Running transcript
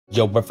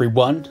Yo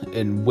everyone,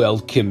 and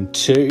welcome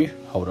to...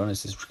 Hold on,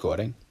 is this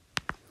recording?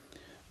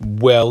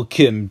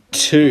 Welcome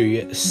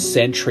to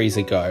Centuries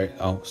Ago.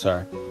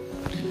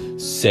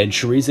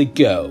 Centuries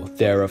ago,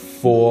 there are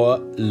 4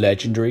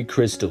 legendary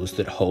crystals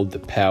that hold the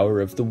power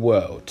of the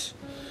world.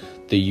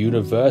 The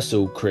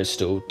Universal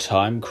Crystal,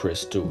 Time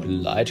Crystal,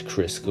 Light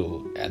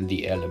Crystal, and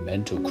the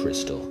Elemental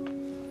Crystal.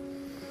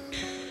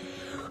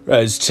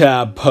 As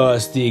time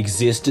passed, the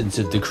existence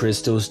of the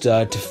crystals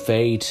started to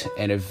fade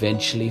and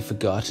eventually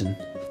forgotten,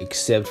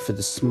 except for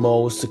the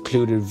small,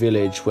 secluded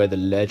village where the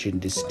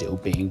legend is still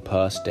being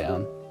passed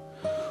down.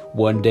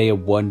 One day, a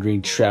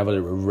wandering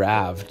traveler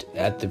arrived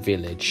at the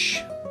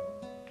village.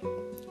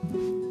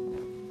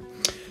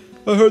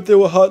 I heard there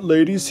were hot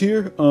ladies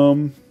here.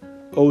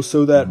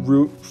 Also that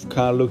roof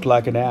kind of looked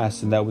like an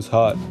ass, and that was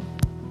hot.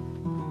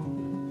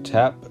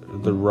 Tap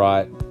the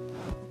right.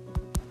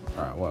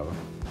 Alright, whatever.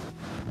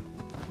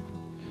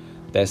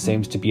 There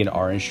seems to be an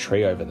orange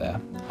tree over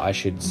there. I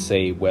should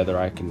see whether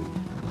I can...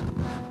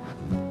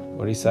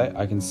 What do you say?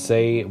 I can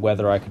see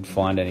whether I can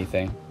find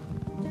anything.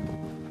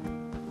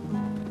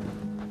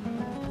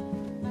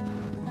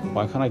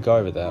 Why can't I go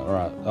over there?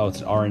 Alright. Oh, it's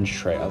an orange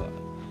tree.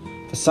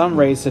 For some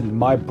reason,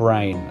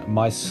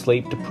 my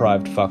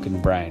sleep-deprived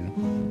fucking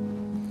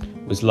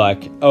brain was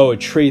like, oh, a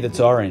tree that's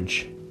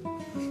orange.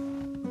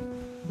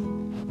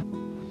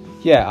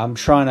 Yeah, I'm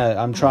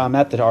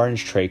at the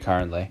orange tree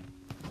currently.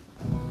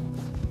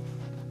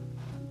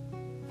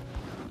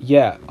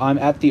 Yeah, I'm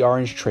at the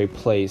orange tree,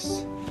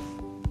 please.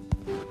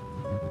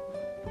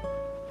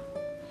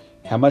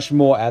 How much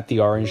more at the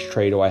orange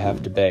tree do I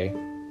have to be?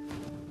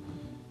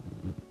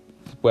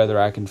 Whether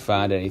I can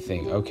find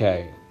anything.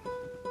 Okay.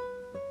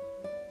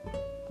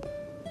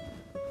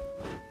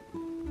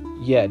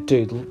 Yeah,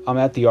 dude, I'm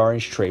at the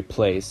orange tree,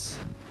 please.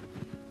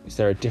 Is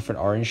there a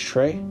different orange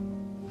tree?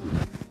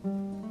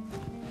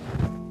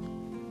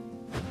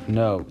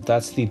 No,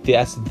 that's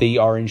the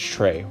orange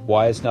tree.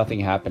 Why is nothing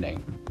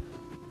happening?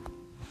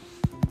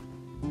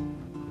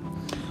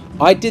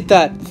 I did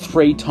that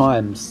 3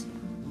 times.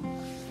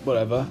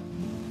 Whatever.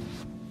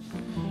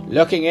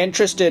 Looking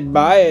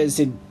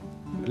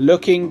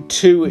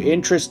to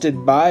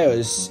interested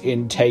buyers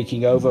in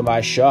taking over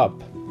my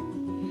shop.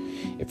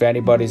 If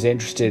anybody's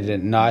interested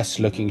in a nice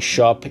looking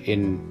shop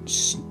in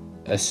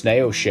a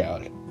snail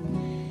shell.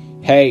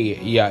 Hey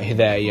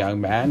there,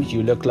 young man.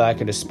 You look like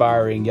an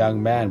aspiring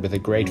young man with a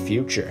great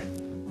future.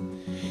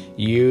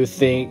 You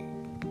think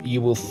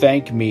you will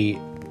thank me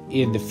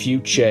in the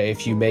future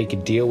if you make a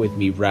deal with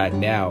me right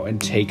now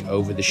and take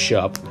over the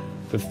shop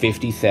for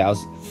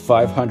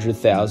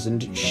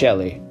 500,000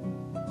 Shelly.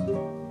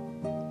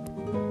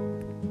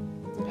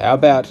 How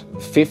about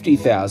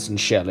 50,000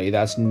 Shelly?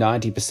 That's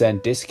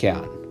 90%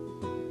 discount.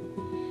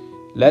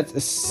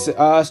 Let's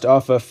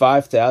offer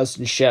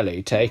 5,000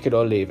 Shelly. Take it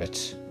or leave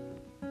it.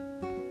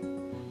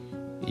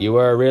 You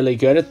are really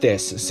good at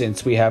this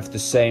since we have the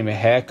same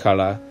hair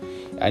color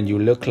and you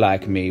look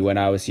like me when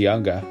I was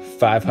younger.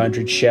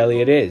 500 Shelly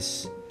it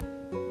is.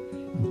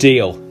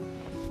 Deal.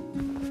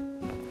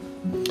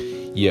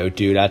 Yo,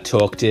 dude, I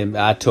talked him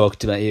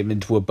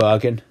into a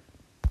bargain.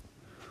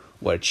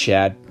 What a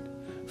Chad.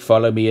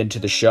 Follow me into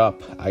the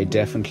shop. I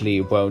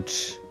definitely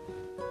won't...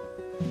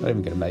 I'm not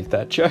even gonna make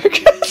that joke.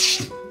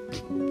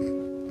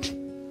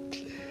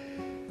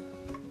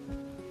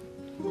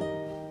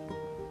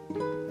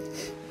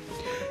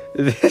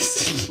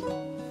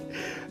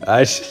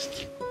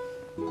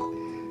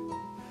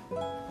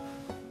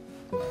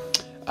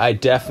 I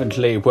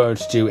definitely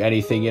won't do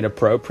anything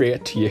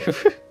inappropriate to you.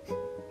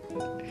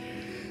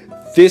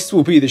 This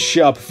will be the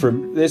shop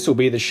from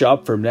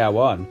now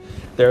on.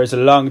 There is a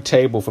long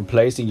table for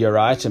placing your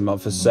item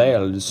up for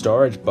sale in a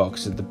storage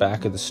box at the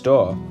back of the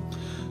store.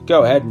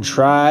 Go ahead and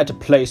try to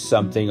place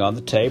something on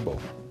the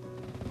table.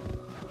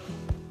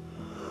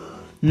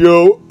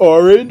 Yo,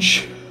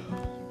 orange.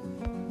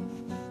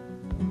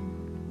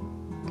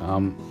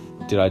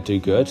 Did I do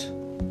good?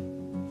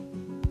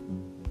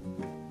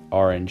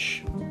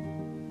 Orange.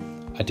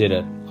 I did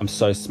it. I'm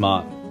so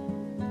smart.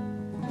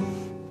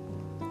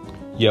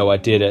 Yo, I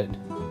did it.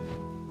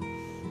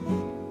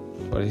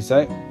 What did he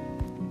say?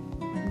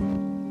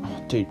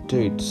 Oh,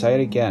 dude, say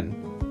it again.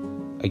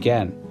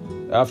 Again.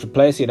 After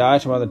placing an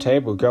item on the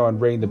table, go and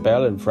ring the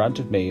bell in front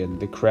of me and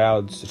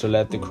to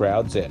let the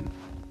crowds in.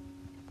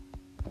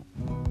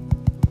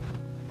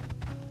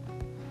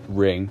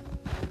 Ring.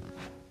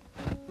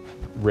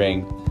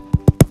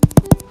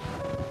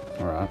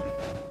 Alright.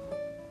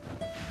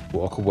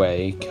 Walk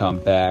away, come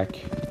back.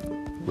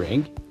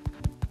 Ring.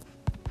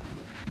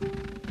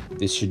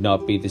 This should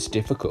not be this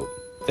difficult.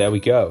 There we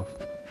go.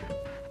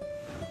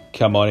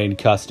 Come on in,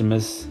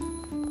 customers.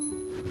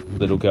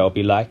 Little girl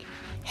be like,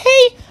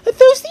 hey, are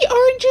those the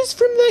oranges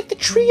from, the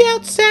tree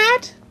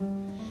outside?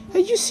 Are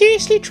you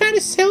seriously trying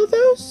to sell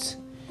those?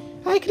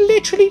 I can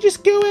literally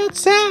just go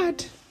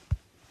outside.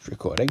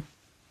 Recording.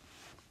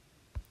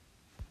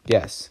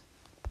 Yes.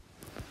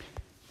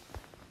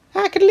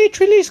 I can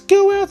literally just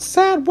go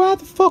outside. Why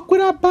the fuck would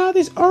I buy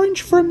this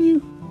orange from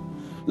you?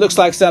 Looks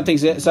like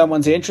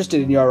someone's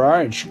interested in your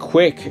orange.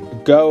 Quick,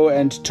 go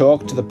and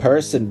talk to the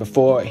person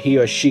before he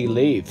or she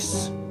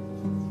leaves.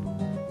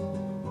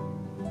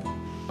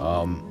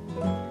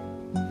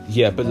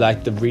 Yeah, but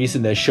like the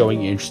reason they're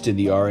showing interest in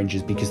the orange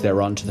is because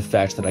they're onto the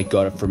fact that I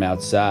got it from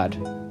outside.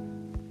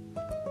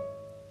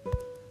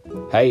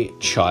 Hey,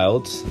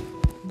 child.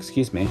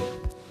 Excuse me.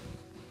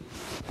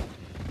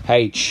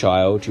 Hey,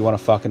 child, do you want a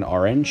fucking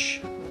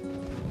orange?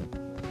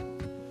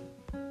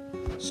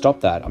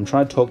 Stop that. I'm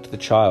trying to talk to the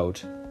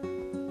child.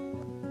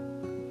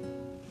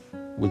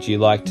 Would you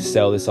like to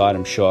sell this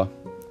item? Sure.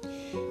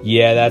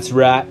 Yeah, that's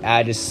right.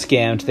 I just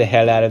scammed the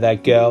hell out of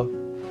that girl.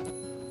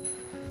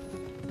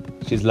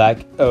 She's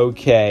like,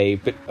 okay,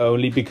 but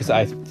only because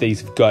these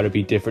have got to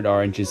be different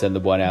oranges than the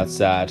one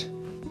outside.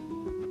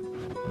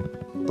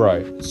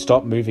 Bro,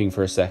 stop moving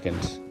for a second.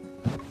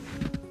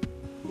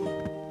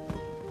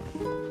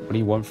 What do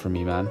you want from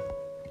me, man?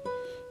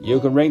 You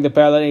can ring the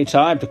bell any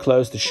time to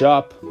close the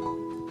shop.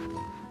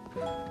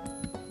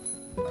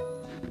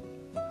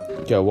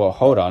 Yo, well,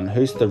 hold on.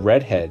 Who's the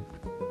redhead?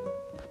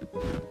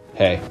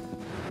 Hey.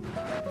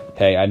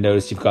 Hey, I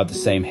noticed you've got the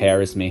same hair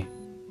as me.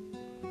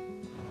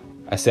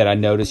 I said I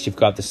noticed you've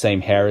got the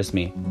same hair as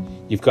me.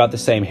 You've got the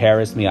same hair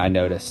as me, I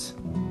notice.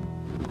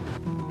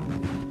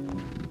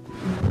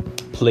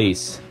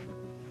 Please.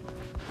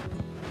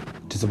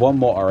 Does it want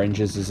more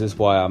oranges? Is this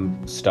why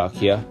I'm stuck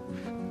here?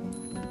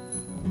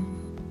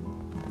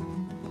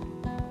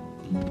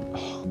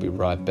 Oh, I'll be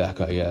right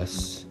back, I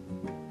guess.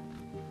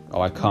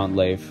 Oh, I can't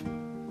leave.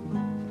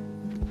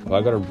 Oh,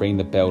 I gotta ring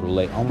the bell to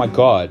leave. Oh my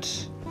god.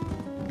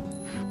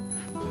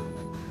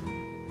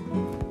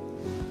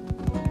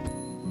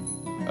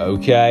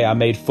 Okay, I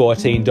made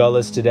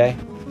 $14 today.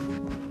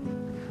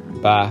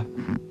 Bye.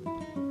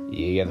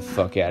 Yeah, get the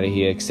fuck out of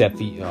here. Except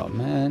for you. Oh,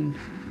 man.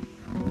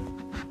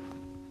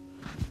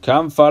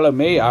 Come follow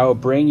me. I will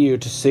bring you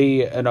to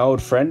see an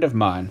old friend of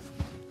mine.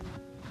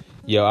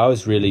 Yo, I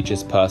was really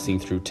just passing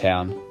through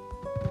town.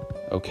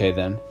 Okay,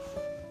 then.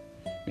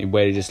 I mean,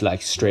 way to just,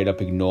 like, straight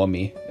up ignore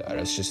me.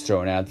 That's just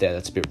thrown out there.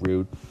 That's a bit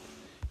rude.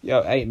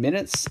 Yo, 8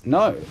 minutes?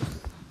 No.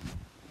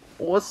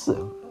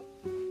 Awesome.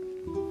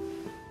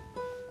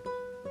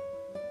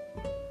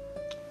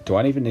 Do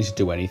I even need to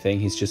do anything?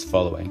 He's just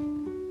following.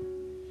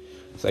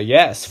 So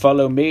yes,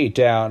 follow me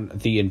down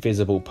the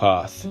invisible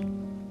path.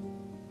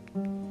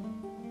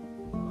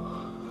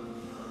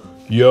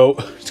 Yo,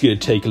 it's gonna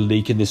take a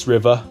leak in this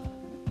river.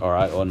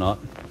 Alright, or not.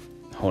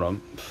 Hold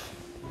on.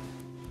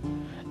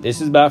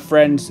 This is my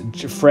friend's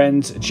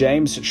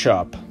James'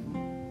 shop.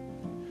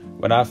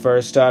 When I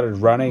first started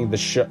running the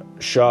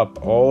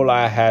shop, all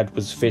I had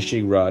was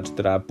fishing rods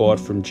that I bought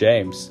from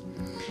James.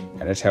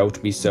 And it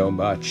helped me so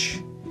much.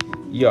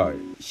 Yo,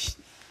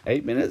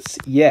 8 minutes?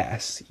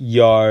 Yes,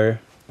 yo.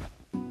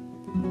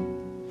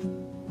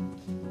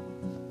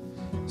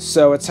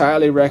 So it's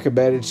highly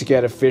recommended to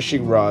get a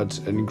fishing rod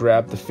and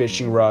grab the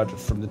fishing rod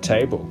from the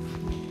table.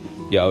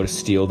 Yo, to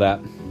steal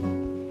that.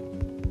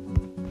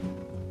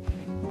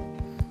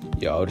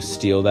 Yo, to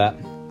steal that.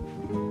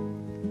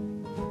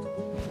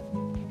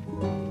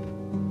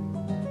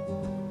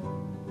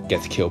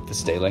 Gets killed for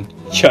stealing.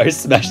 Yo,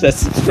 smash that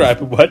subscribe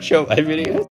and watch all my videos.